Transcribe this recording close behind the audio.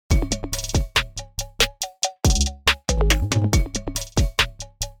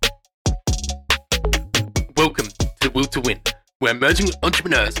Will to Win, where emerging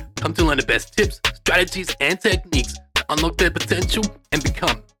entrepreneurs come to learn the best tips, strategies, and techniques to unlock their potential and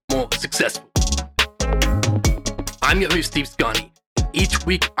become more successful. I'm your host, Steve Scarney. Each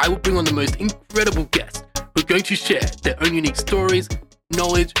week, I will bring on the most incredible guests who are going to share their own unique stories,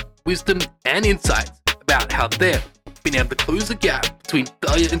 knowledge, wisdom, and insights about how they've been able to close the gap between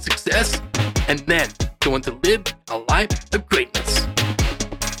failure and success, and then go on to live a life of greatness.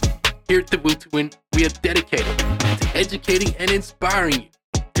 Here at the Will to Win, we are dedicated to educating and inspiring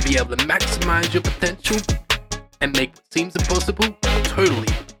you to be able to maximize your potential and make what seems impossible totally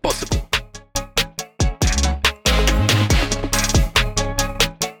possible.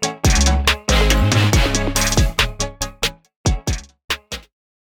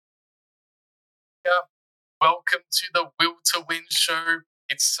 Welcome to the Will to Win show.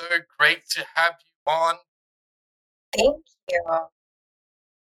 It's so great to have you on. Thank you.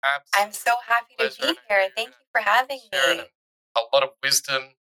 Absolutely. I'm so happy to be here. Thank you for having me. A lot of wisdom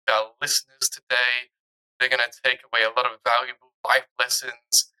to our listeners today. They're going to take away a lot of valuable life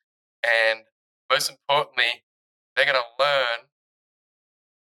lessons. And most importantly, they're going to learn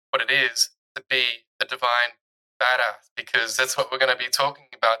what it is to be a divine badass, because that's what we're going to be talking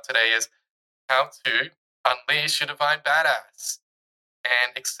about today, is how to unleash your divine badass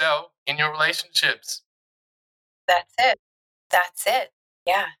and excel in your relationships. That's it.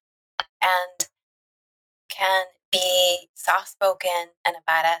 Yeah. And can be soft-spoken and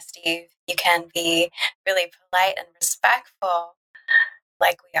a badass, Steve. You can be really polite and respectful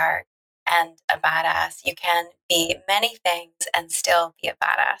like we are, and a badass. You can be many things and still be a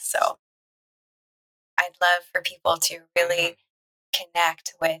badass. So I'd love for people to really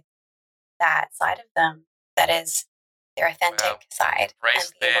connect with that side of them that is their authentic side,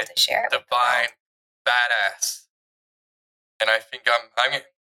 and be able to share it with the world. Divine badass. And I think I'm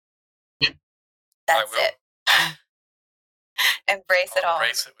That's it. Embrace it all.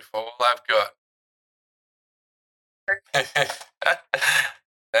 Embrace it with all I've got.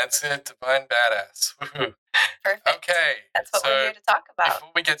 That's it, divine badass. Woohoo. Perfect. Okay. That's what we're here to talk about.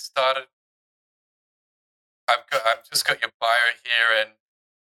 Before we get started, I've just got your bio here, and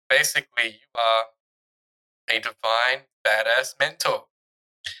basically you are a divine badass mentor.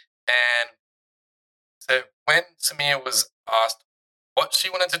 And so when Samia was asked what she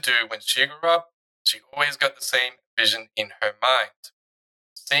wanted to do when she grew up, she always got the same vision in her mind.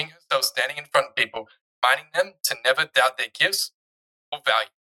 Seeing herself standing in front of people, reminding them to never doubt their gifts or value,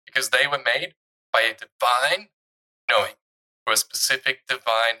 because they were made by a divine knowing for a specific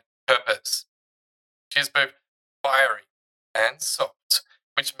divine purpose. She is both fiery and soft,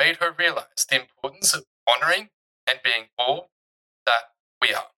 which made her realize the importance of honoring and being all that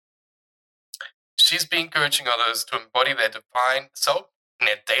we are. She's been coaching others to embody their divine self in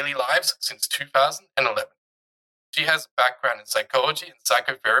their daily lives since 2011. She has a background in psychology and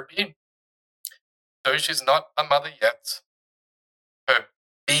psychotherapy. Though she's not a mother yet, her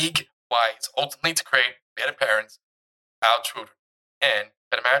big why is ultimately to create better parents, our children, and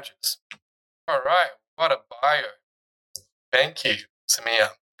better marriages. All right, what a bio. Thank you, Samia.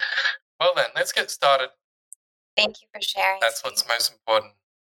 Well then, let's get started. Thank you for sharing. That's what's most important.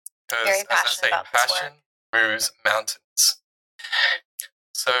 Because, very as I say, passion moves mountains.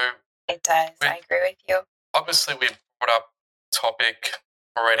 So it does. I agree with you. Obviously, we've brought up the topic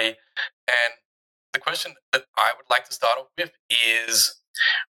already, and the question that I would like to start off with is,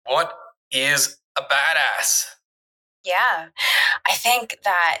 what is a badass? Yeah, I think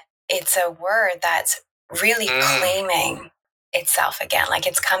that it's a word that's really claiming itself again. Like,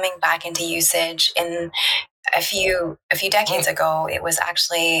 it's coming back into usage. In a few decades ago, it was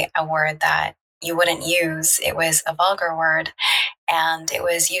actually a word that you wouldn't use. It was a vulgar word, and it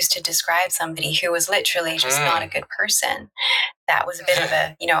was used to describe somebody who was literally just not a good person. That was a bit of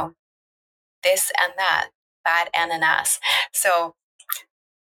a, this and that, bad and an ass. So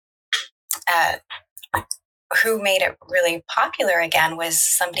who made it really popular again was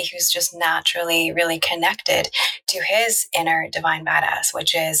somebody who's just naturally really connected to his inner divine badass,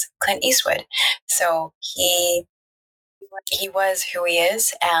 which is Clint Eastwood. So he was who he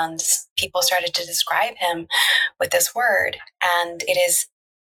is, and people started to describe him with this word, and it is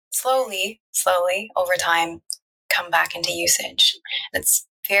slowly over time come back into usage. It's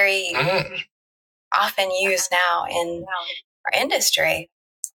very often used now in our industry.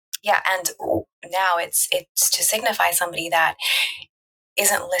 Yeah, and now it's to signify somebody that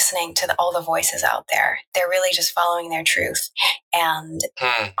isn't listening to all the voices out there. They're really just following their truth and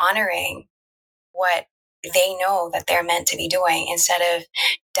honoring what they know that they're meant to be doing, instead of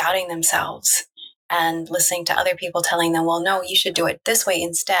doubting themselves and listening to other people telling them, well, no, you should do it this way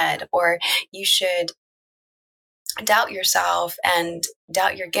instead, or you should doubt yourself and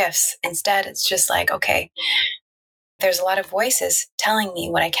doubt your gifts. Instead, it's just like, okay, there's a lot of voices telling me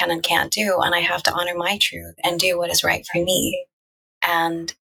what I can and can't do, and I have to honor my truth and do what is right for me.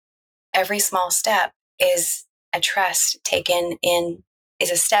 And every small step is a step taken in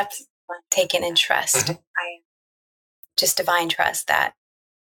trust. Mhm. Just divine trust that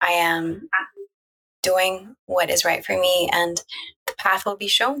I am doing what is right for me, and the path will be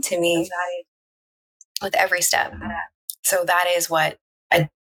shown to me with every step. So that is what a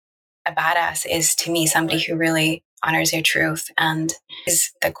badass is to me, somebody who really honors their truth and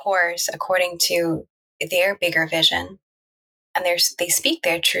is the course according to their bigger vision. And they speak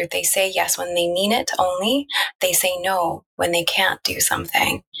their truth. They say yes when they mean it only. They say no when they can't do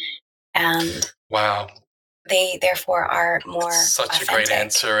something. And Wow. they therefore are more Such a authentic great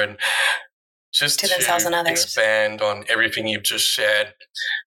answer. And just to themselves and others. expand on everything you've just shared,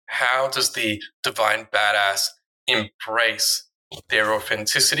 how does the divine badass embrace their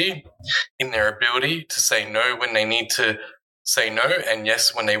authenticity in their ability to say no when they need to say no and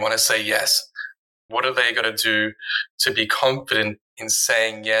yes when they want to say yes? What are they going to do to be confident in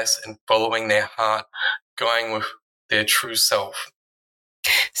saying yes and following their heart, going with their true self?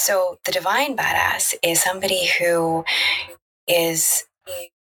 So the divine badass is somebody who is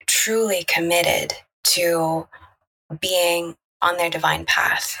truly committed to being on their divine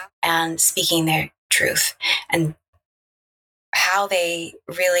path and speaking their truth, and how they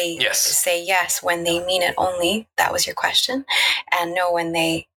really say yes when they mean it only. That was your question. And no when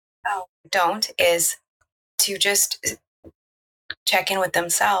they don't, is to just check in with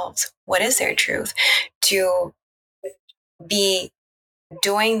themselves. What is their truth? To be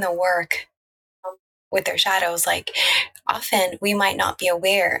doing the work with their shadows. Like, often we might not be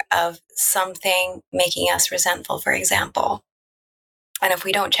aware of something making us resentful, for example. And if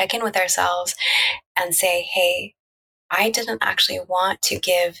we don't check in with ourselves and say, hey, I didn't actually want to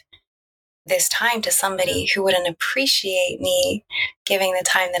give this time to somebody who wouldn't appreciate me giving the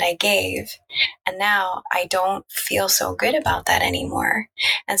time that I gave. And now I don't feel so good about that anymore.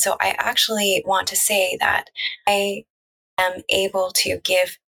 And so I actually want to say that I am able to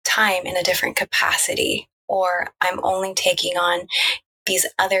give time in a different capacity, or I'm only taking on these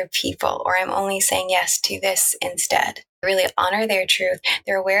other people, or I'm only saying yes to this instead. Really honor their truth.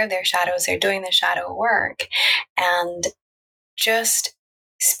 They're aware of their shadows. They're doing the shadow work and just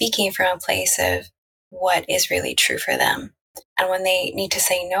speaking from a place of what is really true for them. And when they need to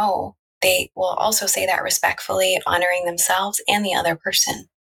say no, they will also say that respectfully, honoring themselves and the other person.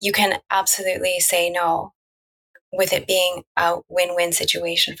 You can absolutely say no with it being a win-win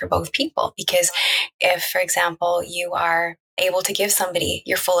situation for both people. Because if, for example, you are able to give somebody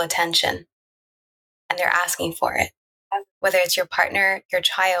your full attention and they're asking for it, whether it's your partner, your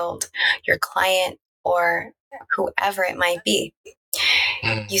child, your client, or whoever it might be,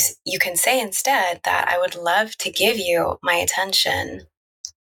 you can say instead that I would love to give you my attention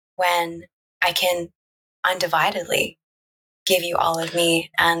when I can undividedly give you all of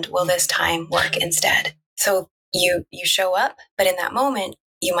me, and will this time work instead? So you show up, but in that moment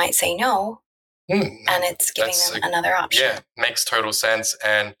you might say no, and it's giving them another option. Yeah, makes total sense.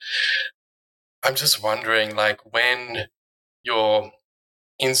 And I'm just wondering, like, when you're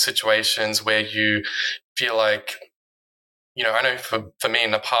in situations where you feel like, I know for me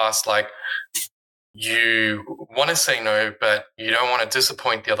in the past, like, you want to say no, but you don't want to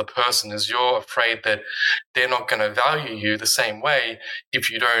disappoint the other person, as you're afraid that they're not going to value you the same way if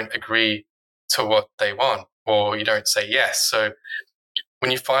you don't agree to what they want or you don't say yes. So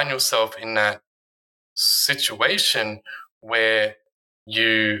when you find yourself in that situation where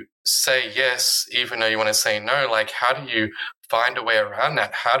you say yes even though you want to say no, like, how do you find a way around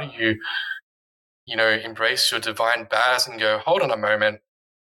that? How do you embrace your divine badass and go, hold on a moment,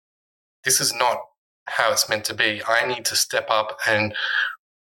 this is not how it's meant to be. I need to step up and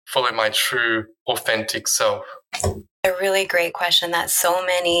follow my true, authentic self? A really great question that so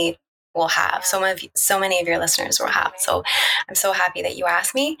many will have. So many of your listeners will have. So I'm so happy that you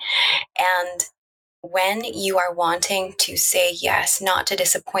asked me. And when you are wanting to say yes, not to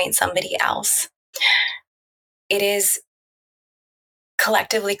disappoint somebody else, it is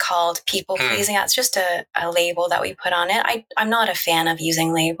collectively called people pleasing. That's just a label that we put on it. I'm not a fan of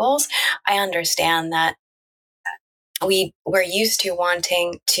using labels. I understand that we're used to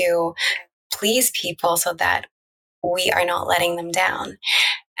wanting to please people so that we are not letting them down.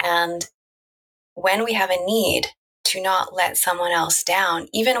 And when we have a need to not let someone else down,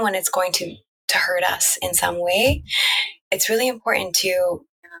 even when it's going to hurt us in some way, it's really important to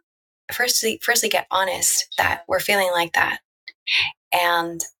firstly get honest that we're feeling like that.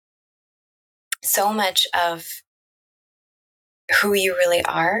 And so much of who you really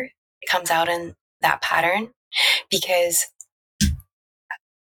are comes out in that pattern, because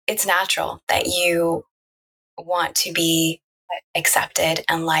it's natural that you want to be accepted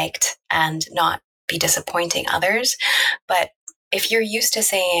and liked and not be disappointing others. But if you're used to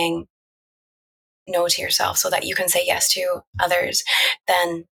saying no to yourself so that you can say yes to others,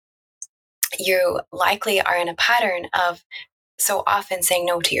 then you likely are in a pattern of so often saying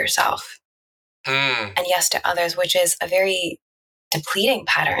no to yourself and yes to others, which is a very depleting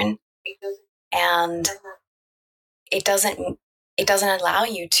pattern. And it doesn't allow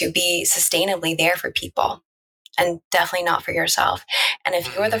you to be sustainably there for people, and definitely not for yourself. And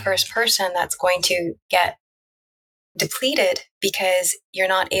if you're the first person that's going to get depleted because you're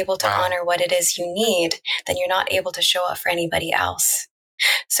not able to honor what it is you need, then you're not able to show up for anybody else.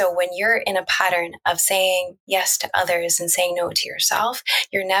 So when you're in a pattern of saying yes to others and saying no to yourself,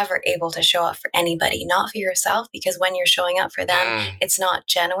 you're never able to show up for anybody, not for yourself, because when you're showing up for them, it's not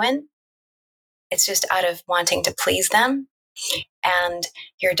genuine. It's just out of wanting to please them. And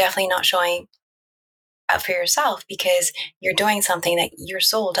you're definitely not showing up for yourself because you're doing something that your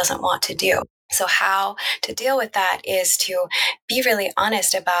soul doesn't want to do. So how to deal with that is to be really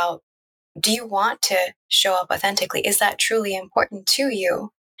honest about, do you want to show up authentically? Is that truly important to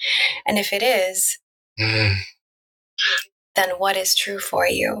you? And if it is, then what is true for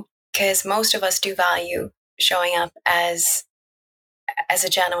you? Because most of us do value showing up as a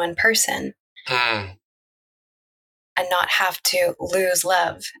genuine person and not have to lose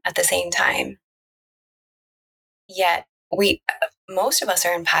love at the same time. Yet most of us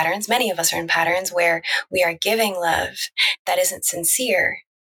are in patterns, many of us are in patterns where we are giving love that isn't sincere.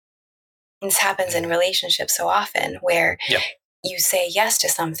 And this happens in relationships so often, where you say yes to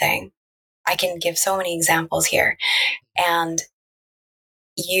something. I can give so many examples here. And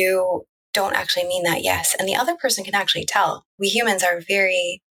you don't actually mean that yes. And the other person can actually tell. We humans are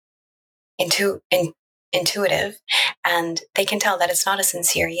very intuitive, and they can tell that it's not a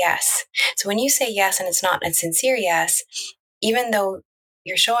sincere yes. So when you say yes and it's not a sincere yes, even though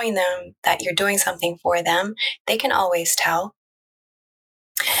you're showing them that you're doing something for them, they can always tell.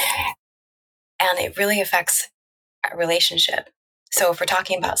 And it really affects a relationship. So if we're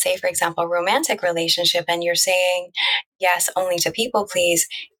talking about, say, for example, romantic relationship, and you're saying yes only to people please,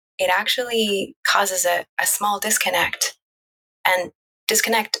 it actually causes a small disconnect. And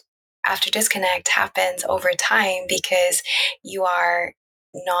disconnect after disconnect happens over time because you are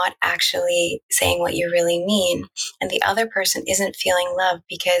not actually saying what you really mean. And the other person isn't feeling love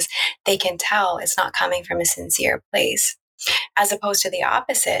because they can tell it's not coming from a sincere place. As opposed to the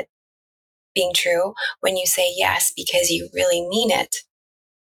opposite being true, when you say yes because you really mean it,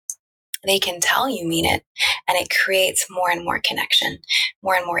 they can tell you mean it, and it creates more and more connection,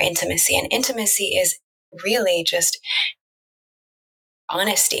 more and more intimacy. And intimacy is really just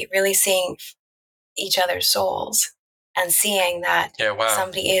honesty, really seeing each other's souls and seeing that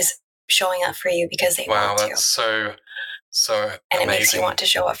somebody is showing up for you because they want to. That's so and amazing. It makes you want to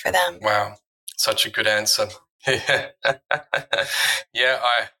show up for them. Wow, such a good answer. I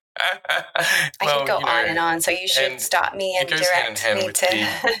could go on and on, so you should stop me and direct me with the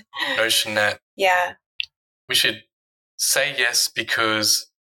notion that we should say yes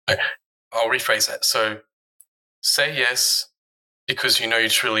because I'll rephrase that. So say yes because you know you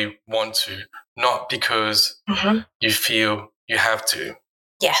truly want to, not because you feel you have to.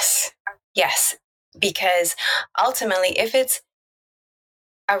 Yes. Because ultimately, if it's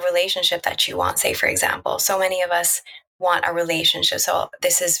a relationship that you want, say, for example, so many of us want a relationship. So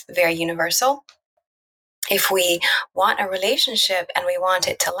this is very universal. If we want a relationship and we want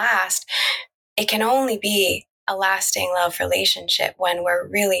it to last, it can only be a lasting love relationship when we're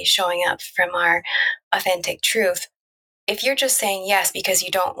really showing up from our authentic truth. If you're just saying yes because you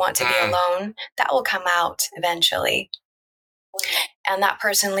don't want to be alone, that will come out eventually. And that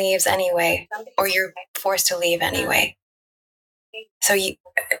person leaves anyway, or you're forced to leave anyway. So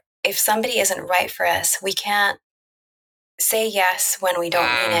if somebody isn't right for us, we can't say yes when we don't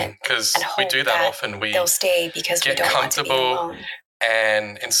mean it. Because we do that often. They'll stay because we don't want to be alone.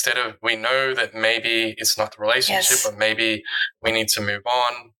 And instead of, we know that maybe it's not the relationship, or maybe we need to move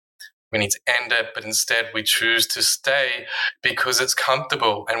on, we need to end it, but instead we choose to stay because it's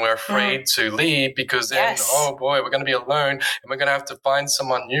comfortable, and we're afraid to leave because then, oh boy, we're going to be alone and we're going to have to find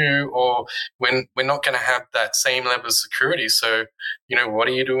someone new, or when we're not going to have that same level of security. So, what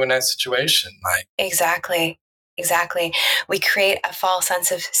do you do in that situation? Exactly. We create a false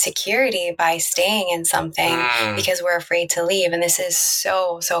sense of security by staying in something because we're afraid to leave. And this is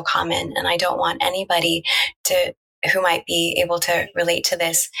so common. And I don't want anybody who might be able to relate to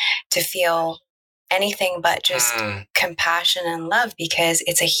this to feel anything but just compassion and love, because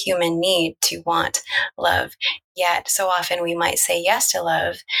it's a human need to want love. Yet so often we might say yes to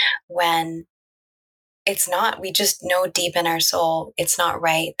love when it's not. We just know deep in our soul it's not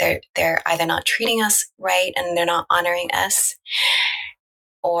right. They're either not treating us right and they're not honoring us,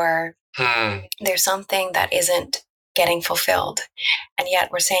 or there's something that isn't getting fulfilled. And yet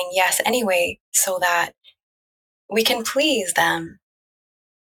we're saying yes anyway so that we can please them.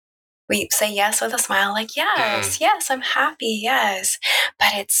 We say yes with a smile, like, yes, yes, I'm happy, yes.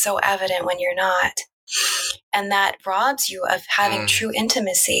 But it's so evident when you're not. And that robs you of having true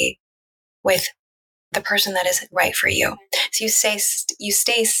intimacy with the person that is right for you. So you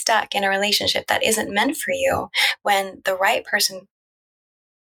stay stuck in a relationship that isn't meant for you when the right person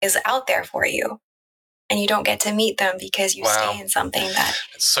is out there for you, and you don't get to meet them because you stay in something that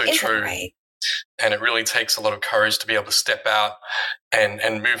isn't true. Right. And it really takes a lot of courage to be able to step out and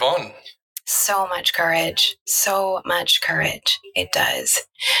move on. So much courage. So much courage. It does.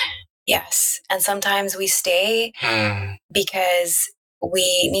 Yes. And sometimes we stay because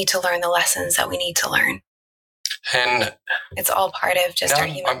we need to learn the lessons that we need to learn. And it's all part of just our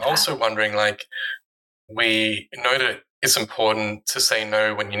human path. I'm also wondering, like, we know that it's important to say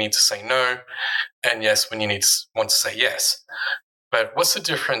no when you need to say no, and yes when you want to say yes. But what's the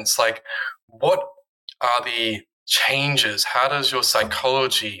difference? Like, what are the changes? How does your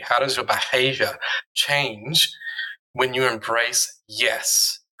psychology, how does your behavior change when you embrace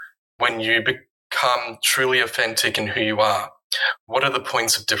yes, when you become truly authentic in who you are? What are the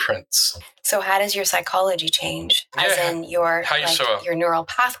points of difference? So how does your psychology change? As in your neural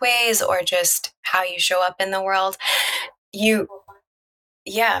pathways, or just how you show up in the world? You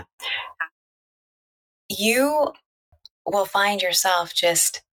will find yourself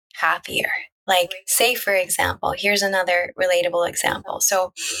just happier. Like, say, for example, here's another relatable example.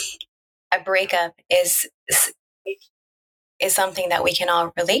 So a breakup is something that we can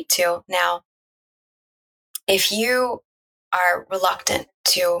all relate to. Now, if you are reluctant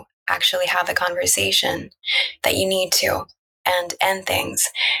to actually have the conversation that you need to and end things,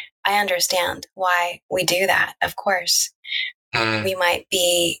 I understand why we do that, of course. We might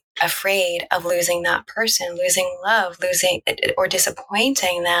be afraid of losing that person, losing love, or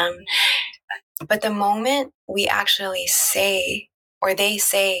disappointing them. But the moment we actually say, or they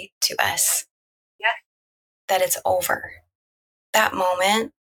say to us, that it's over, that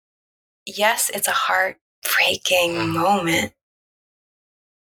moment, yes, it's a heartbreaking moment.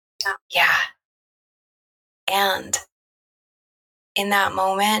 Yeah. And in that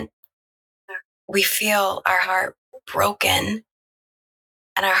moment, we feel our heart broken,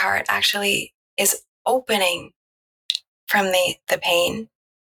 and our heart actually is opening from the pain.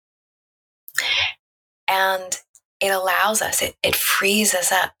 And it allows us, it frees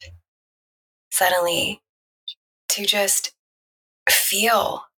us up suddenly to just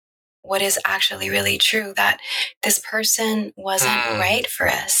feel what is actually really true, that this person wasn't right for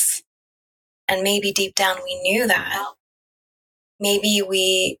us. And maybe deep down we knew that. Maybe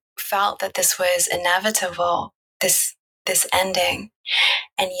we felt that this was inevitable, this ending,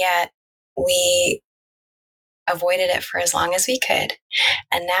 and yet we avoided it for as long as we could.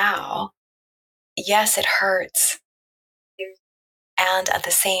 And now, yes, it hurts. And at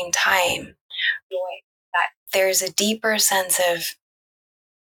the same time, there's a deeper sense of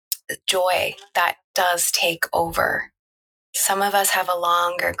joy that does take over. Some of us have a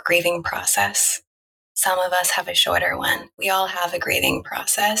longer grieving process. Some of us have a shorter one. We all have a grieving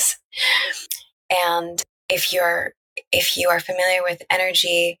process. And if you are familiar with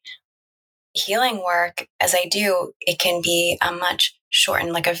energy healing work, as I do, it can be a much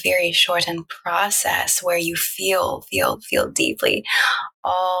shortened, like a very shortened process where you feel deeply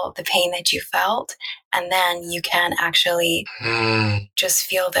all the pain that you felt, and then you can actually just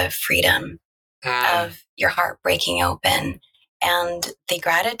feel the freedom of your heart breaking open, and the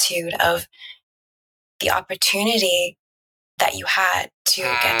gratitude of the opportunity that you had to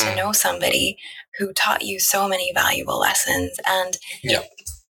get to know somebody who taught you so many valuable lessons, and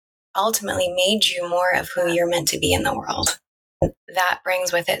ultimately made you more of who you're meant to be in the world. That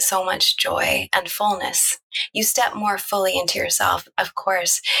brings with it so much joy and fullness. You step more fully into yourself. Of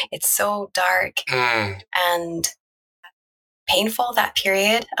course, it's so dark and painful, that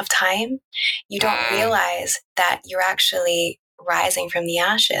period of time. You don't realize that you're actually rising from the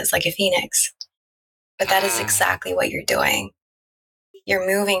ashes like a phoenix. But that is exactly what you're doing. You're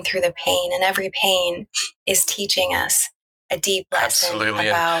moving through the pain, and every pain is teaching us a deep lesson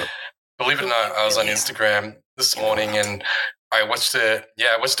about. Believe it or not, I was on Instagram this morning, and I watched a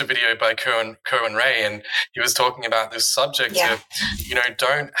video by Cohen Ray, and he was talking about this subject of,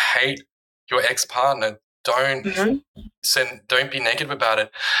 don't hate your ex-partner, don't be negative about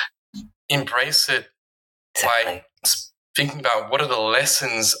it. Embrace it by thinking about what are the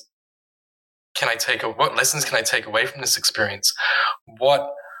lessons what lessons can I take away from this experience?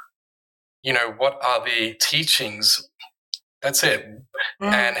 What are the teachings? That's it.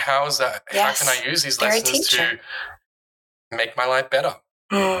 And how is that? How can I use these lessons to make my life better?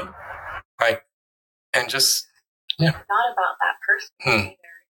 And just, Not about that person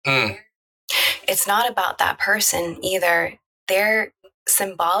either. It's not about that person either. They're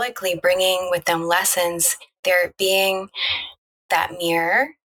symbolically bringing with them lessons. They're being that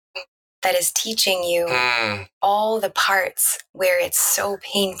mirror that is teaching you all the parts where it's so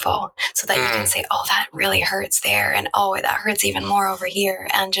painful, so that you can say, oh, that really hurts there, and oh, that hurts even more over here,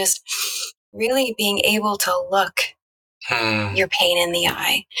 and just really being able to look your pain in the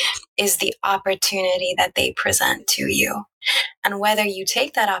eye is the opportunity that they present to you. And whether you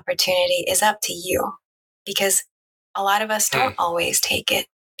take that opportunity is up to you, because a lot of us don't always take it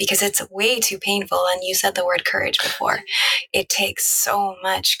because it's way too painful. And you said the word courage before. It takes so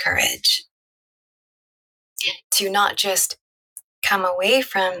much courage to not just come away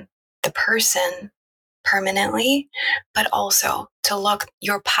from the person permanently, but also to look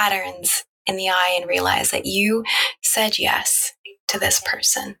your patterns in the eye and realize that you said yes to this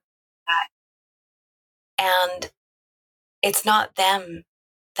person. And it's not them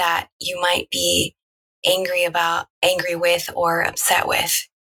that you might be angry with, or upset with.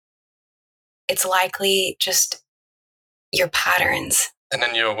 It's likely just your patterns. And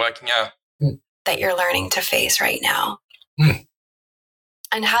then you're working out. That you're learning to face right now.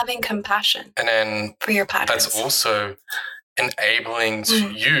 And having compassion for your patterns. That's also enabling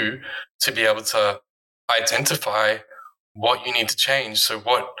you to be able to identify what you need to change. So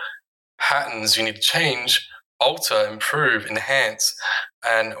what patterns you need to change, alter, improve, enhance,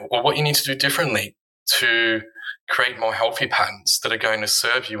 or what you need to do differently to create more healthy patterns that are going to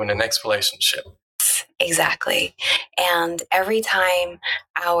serve you in the next relationship. Exactly. And every time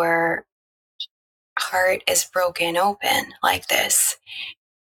our heart is broken open like this,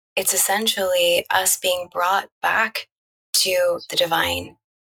 it's essentially us being brought back to the divine.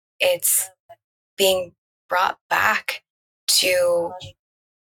 It's being brought back to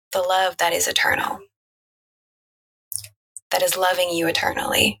the love that is eternal, that is loving you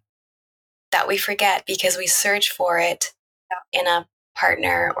eternally, that we forget because we search for it in a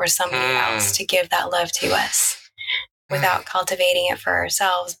partner or somebody else to give that love to us without cultivating it for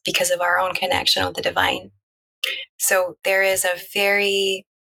ourselves because of our own connection with the divine. So there's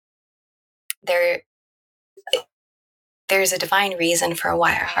a divine reason for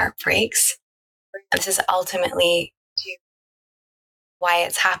why our heart breaks. This is ultimately why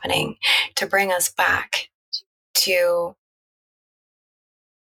it's happening, to bring us back to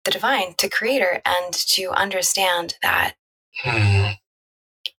the divine, to creator, and to understand that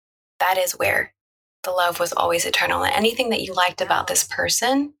that is where the love was always eternal. And anything that you liked about this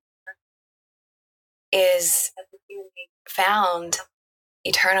person is found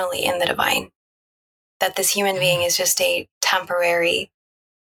eternally in the divine. That this human being is just a temporary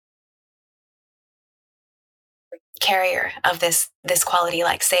carrier of this quality.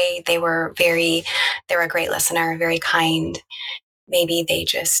 Like, say they were a great listener, very kind. Maybe they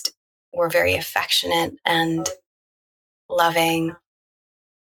just were very affectionate and loving.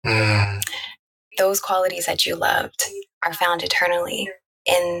 Those qualities that you loved are found eternally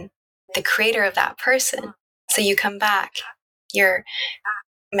in the creator of that person. So you come back.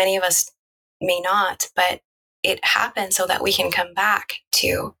 Many of us may not, but it happens so that we can come back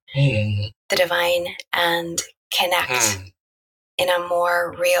to the divine and connect in a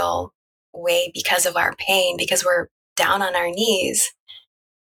more real way because of our pain, because we're down on our knees,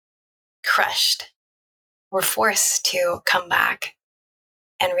 crushed. We're forced to come back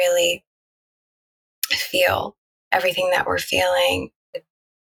and really feel everything that we're feeling.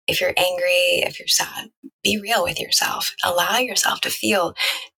 If you're angry, if you're sad, be real with yourself. Allow yourself to feel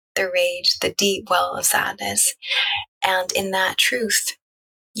the rage, the deep well of sadness. And in that truth,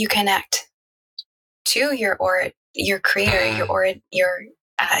 you connect to your creator, your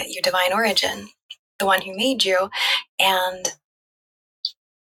divine origin, the one who made you, and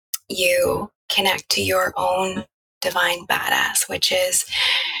you connect to your own divine badass, which is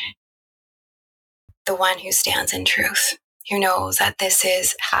the one who stands in truth, who knows that this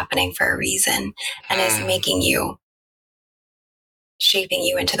is happening for a reason and is shaping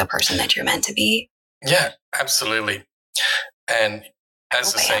you into the person that you're meant to be. Yeah, absolutely. And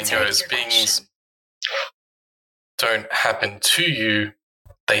as the saying goes, things don't happen to you,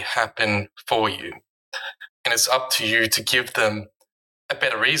 they happen for you. And it's up to you to give them a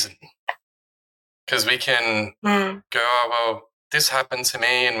better reason. Because we can go, oh, well, this happened to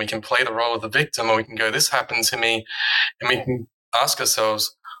me, and we can play the role of the victim, or we can go, this happened to me, and we can ask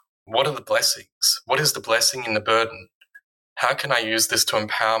ourselves, what are the blessings? What is the blessing in the burden? How can I use this to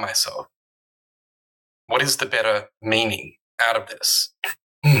empower myself? What is the better meaning out of this?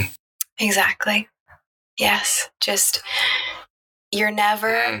 Exactly. Yes. Just, you're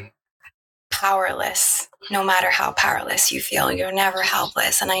never powerless, no matter how powerless you feel. You're never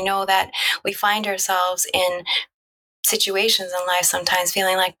helpless. And I know that we find ourselves in situations in life sometimes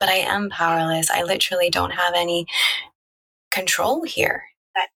feeling like, but I am powerless. I literally don't have any control here.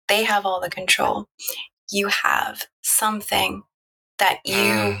 They have all the control. You have something that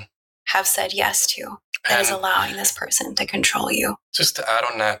you have said yes to that is allowing this person to control you. Just to add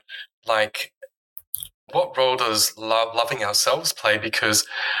on that, like, what role does loving ourselves play? Because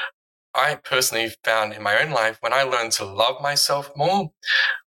I personally found in my own life, when I learned to love myself more,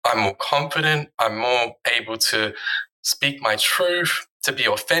 I'm more confident, I'm more able to speak my truth, to be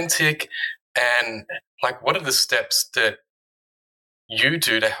authentic. And like, what are the steps that you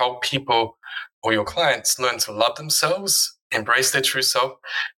do to help people or your clients learn to love themselves, embrace their true self,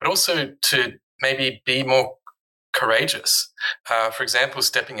 but also to maybe be more courageous? For example,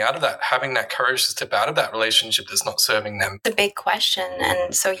 stepping out of that, having that courage to step out of that relationship that's not serving them. It's a big question.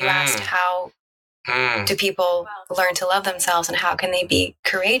 And so you asked, how do people learn to love themselves, and how can they be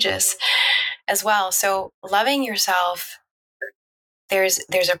courageous as well? So loving yourself, there's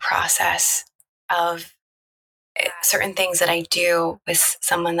a process of certain things that I do with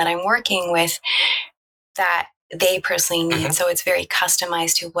someone that I'm working with that they personally need. So it's very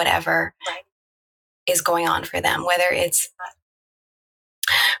customized to whatever is going on for them, whether it's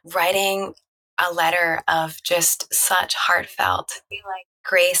writing a letter of just such heartfelt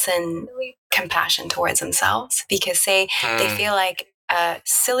grace and compassion towards themselves, because say they feel like a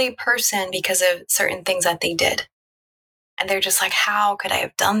silly person because of certain things that they did. And they're just like, how could I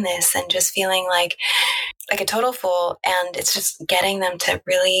have done this? And just feeling like a total fool. And it's just getting them to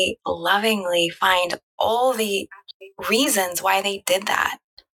really lovingly find all the reasons why they did that.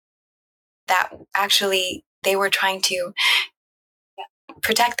 That actually they were trying to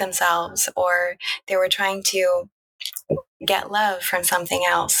protect themselves, or they were trying to get love from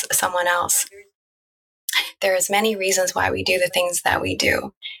someone else. There's many reasons why we do the things that we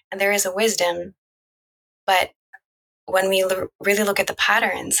do. And there is a wisdom. But when we really look at the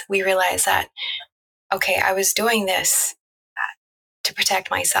patterns, we realize that, okay, I was doing this to protect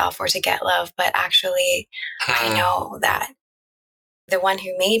myself or to get love, but actually I know that the one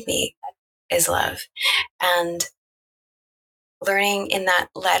who made me is love. And learning in that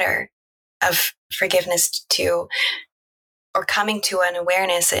letter of forgiveness or coming to an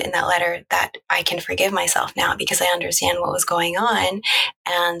awareness in that letter that I can forgive myself now, because I understand what was going on,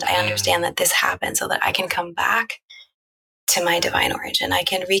 and I understand that this happened so that I can come back to my divine origin. I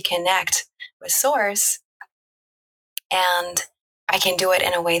can reconnect with source, and I can do it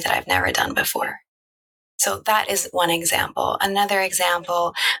in a way that I've never done before. So that is one example. Another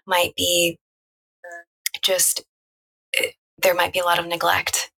example might be just, there might be a lot of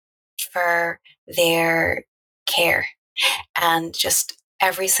neglect for their care, and just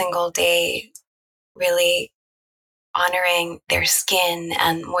every single day really honoring their skin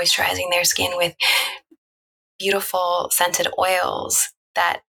and moisturizing their skin with beautiful scented oils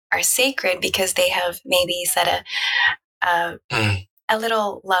that are sacred, because they have maybe said a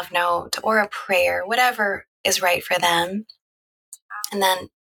little love note or a prayer, whatever is right for them, and then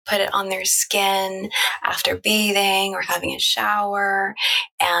put it on their skin after bathing or having a shower,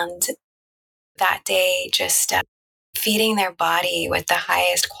 and that day just feeding their body with the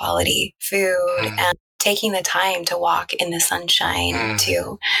highest quality food and taking the time to walk in the sunshine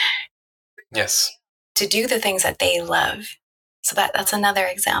to do the things that they love. So that's another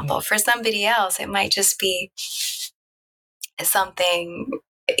example. For somebody else, it might just be something.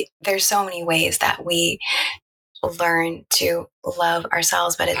 There's so many ways that we learn to love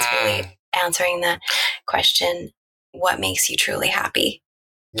ourselves, but it's really answering the question, what makes you truly happy?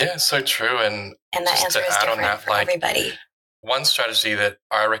 Yeah, so true. And that answer is different for everybody. One strategy that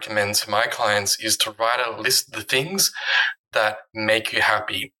I recommend to my clients is to write a list of the things that make you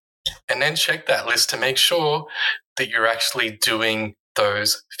happy, and then check that list to make sure that you're actually doing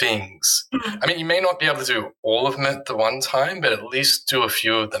those things. I mean, you may not be able to do all of them at the one time, but at least do a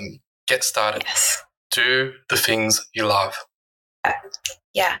few of them. Get started. Yes. Do the things you love.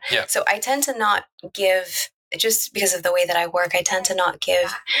 Yeah. So I tend to not give, just because of the way that I work, I tend to not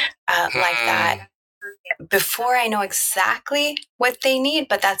give like that before I know exactly what they need,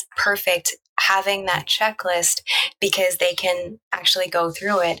 but that's perfect having that checklist because they can actually go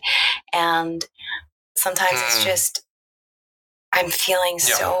through it. And sometimes it's just, I'm feeling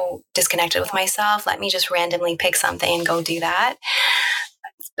so disconnected with myself. Let me just randomly pick something and go do that.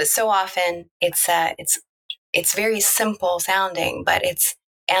 But so often it's very simple sounding, but it's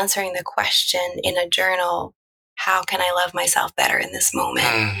answering the question in a journal, how can I love myself better in this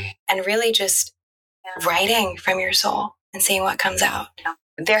moment? And really just writing from your soul and seeing what comes out.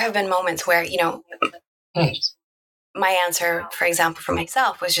 There have been moments where, my answer, for example, for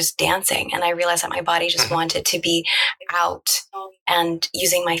myself was just dancing. And I realized that my body just wanted to be out and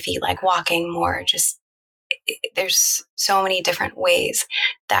using my feet, like walking more. Just, there's so many different ways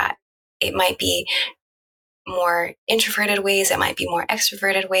that it might be more introverted ways, it might be more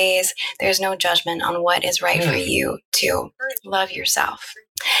extroverted ways. There's no judgment on what is right for you to love yourself.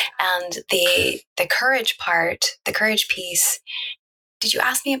 And the courage part, the courage piece, did you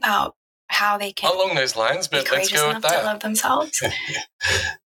ask me about how they can along those lines, but be courageous enough to love themselves?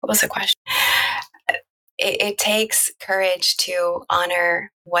 What was the question? It takes courage to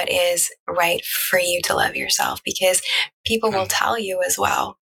honor what is right for you to love yourself, because people will tell you as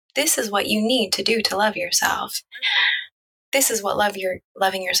well, this is what you need to do to love yourself. This is what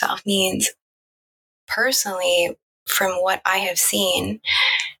loving yourself means. Personally, from what I have seen,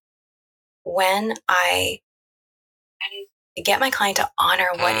 when I get my client to honor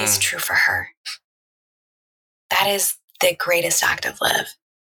what is true for her, that is the greatest act of love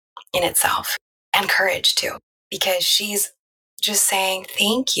in itself, and courage too, because she's just saying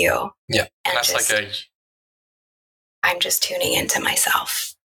thank you. Yeah, and that's just, I'm just tuning into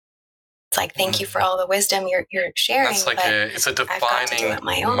myself. It's like, thank you for all the wisdom you're sharing. That's like it's a defining I've got to do it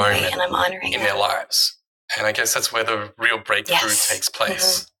my own way, and I'm honoring in their lives. And I guess that's where the real breakthrough takes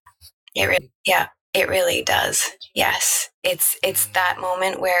place. It really does. Yes, it's that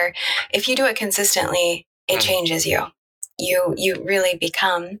moment where if you do it consistently, it changes you. You really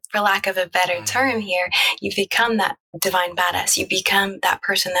become, for lack of a better term here, you become that divine badass. You become that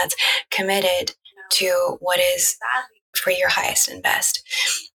person that's committed to what is for your highest and best.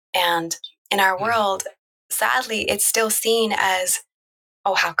 And in our world, sadly, it's still seen as,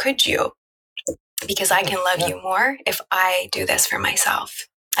 oh, how could you? Because I can love you more if I do this for myself.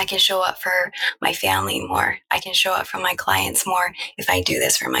 I can show up for my family more. I can show up for my clients more if I do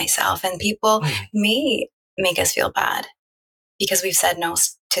this for myself. And people may make us feel bad because we've said no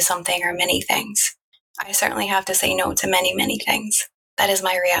to something or many things. I certainly have to say no to many, many things. That is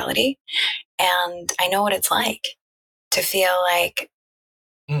my reality. And I know what it's like to feel like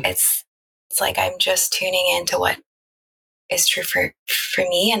it's like I'm just tuning into what is true for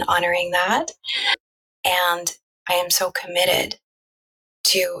me and honoring that. And I am so committed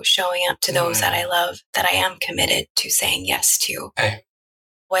to showing up to those that I love, that I am committed to saying yes to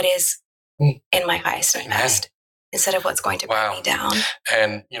what is in my highest and best, instead of what's going to bring me down.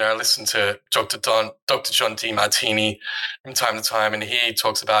 And, I listen to Dr. John Demartini from time to time, and he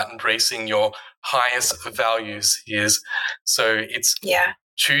talks about embracing your highest values. So it's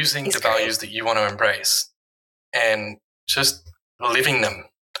choosing the values that you want to embrace and just living them.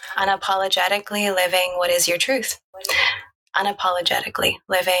 Unapologetically living what is your truth. Unapologetically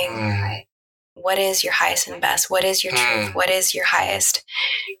living what is your highest and best. What is your truth? What is your highest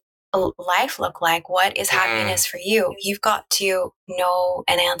life look like? What is happiness for you? You've got to know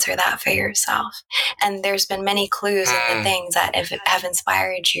and answer that for yourself. And there's been many clues in the things that have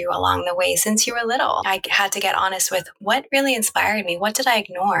inspired you along the way since you were little. I had to get honest with what really inspired me. What did I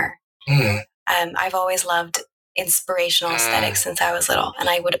ignore? I've always loved inspirational aesthetics since I was little, and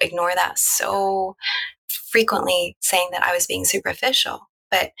I would ignore that so frequently, saying that I was being superficial.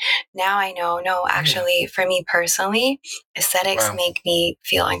 But now I know, no, actually, for me personally, aesthetics make me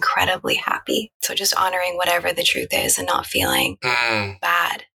feel incredibly happy. So just honoring whatever the truth is and not feeling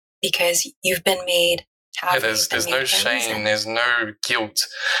bad because you've been made. There's no shame. There's no guilt.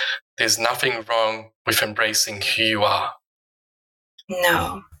 There's nothing wrong with embracing who you are.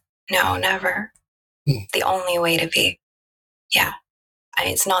 No, never. The only way to be. Yeah. I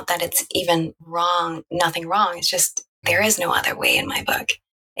mean, it's not that it's even wrong, nothing wrong. It's just there is no other way in my book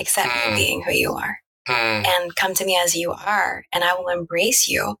except you being who you are. And come to me as you are, and I will embrace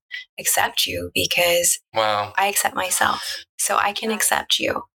you, accept you, because I accept myself. So I can accept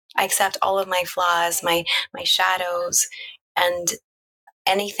you. I accept all of my flaws, my shadows, and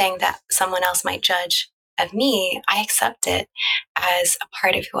anything that someone else might judge of me, I accept it as a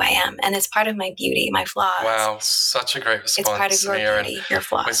part of who I am. And it's part of my beauty, my flaws. Wow, such a great response. It's part of your beauty, your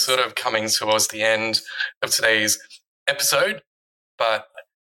flaws. We're sort of coming towards the end of today's episode, but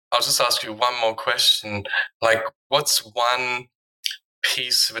I'll just ask you one more question. Like, what's one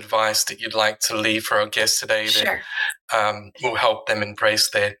piece of advice that you'd like to leave for our guests today that will help them embrace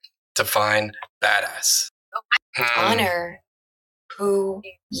their divine badass? Honor who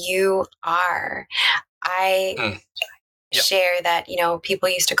you are. I share that, people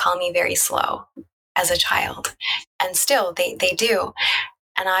used to call me very slow as a child, and still they do.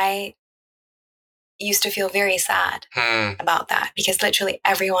 And I used to feel very sad about that, because literally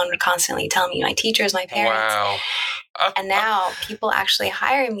everyone would constantly tell me, my teachers, my parents. Wow. And now people actually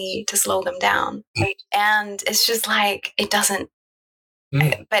hire me to slow them down. And it's just like, it doesn't,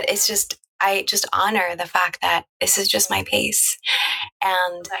 but it's just, I just honor the fact that this is just my pace.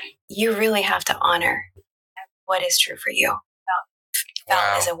 And you really have to honor what is true for you.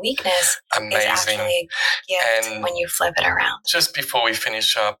 Felt as a weakness is actually a gift when you flip it around. Just before we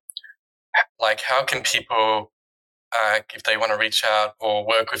finish up, like, how can people, if they want to reach out or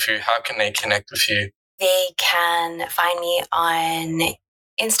work with you, how can they connect with you? They can find me on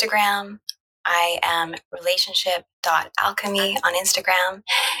Instagram. I am relationship.alchemy on Instagram,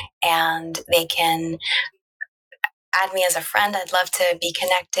 and they can add me as a friend. I'd love to be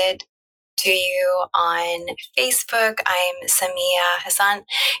connected to you on Facebook. I'm Samia. Hasan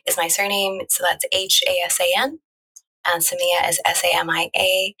is my surname, so that's Hasan. And Samia is Samia.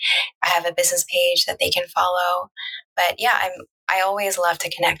 I have a business page that they can follow. But yeah, I always love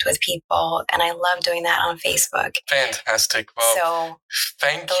to connect with people, and I love doing that on Facebook. Fantastic. Well,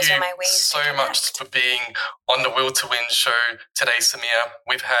 thank you so much for being on the Will to Win show today, Samia.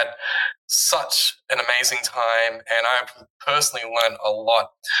 We've had such an amazing time, and I've personally learned a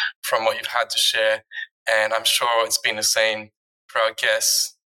lot from what you've had to share, and I'm sure it's been the same for our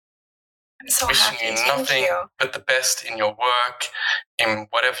guests. I'm so wishing happy. You nothing but the best in your work, in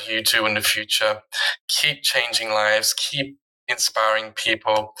whatever you do in the future. Keep changing lives, keep inspiring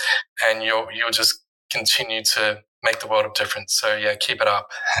people, and you'll just continue to make the world of difference. So yeah, keep it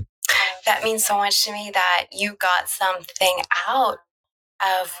up. That means so much to me that you got something out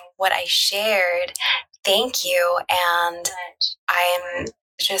of what I shared. Thank you. And I'm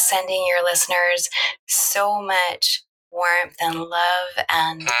just sending your listeners so much warmth and love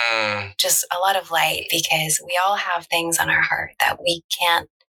and just a lot of light, because we all have things on our heart that we can't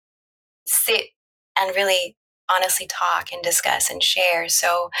sit and really honestly talk and discuss and share.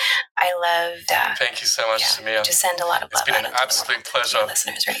 So I love thank you so much, Samia. Just send a lot of love. It's been an absolute pleasure. To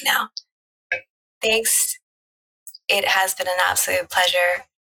listeners right now. Thanks. It has been an absolute pleasure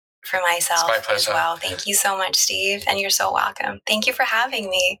for myself as well. Thank you so much, Steve. And you're so welcome. Thank you for having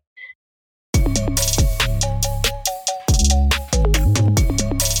me.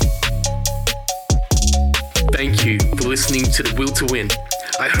 Thank you for listening to The Will to Win.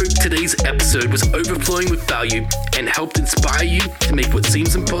 I hope today's episode was overflowing with value and helped inspire you to make what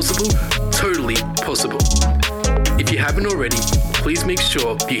seems impossible totally possible. If you haven't already, please make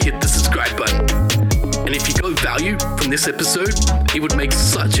sure you hit the subscribe button. And if you got value from this episode, it would make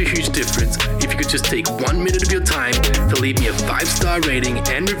such a huge difference if you could just take 1 minute of your time to leave me a 5-star rating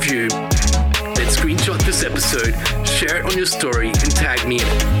and review. Then screenshot this episode, share it on your story, and tag me in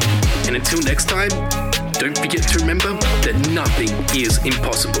it. And until next time, don't forget to remember that nothing is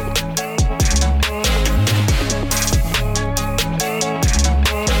impossible.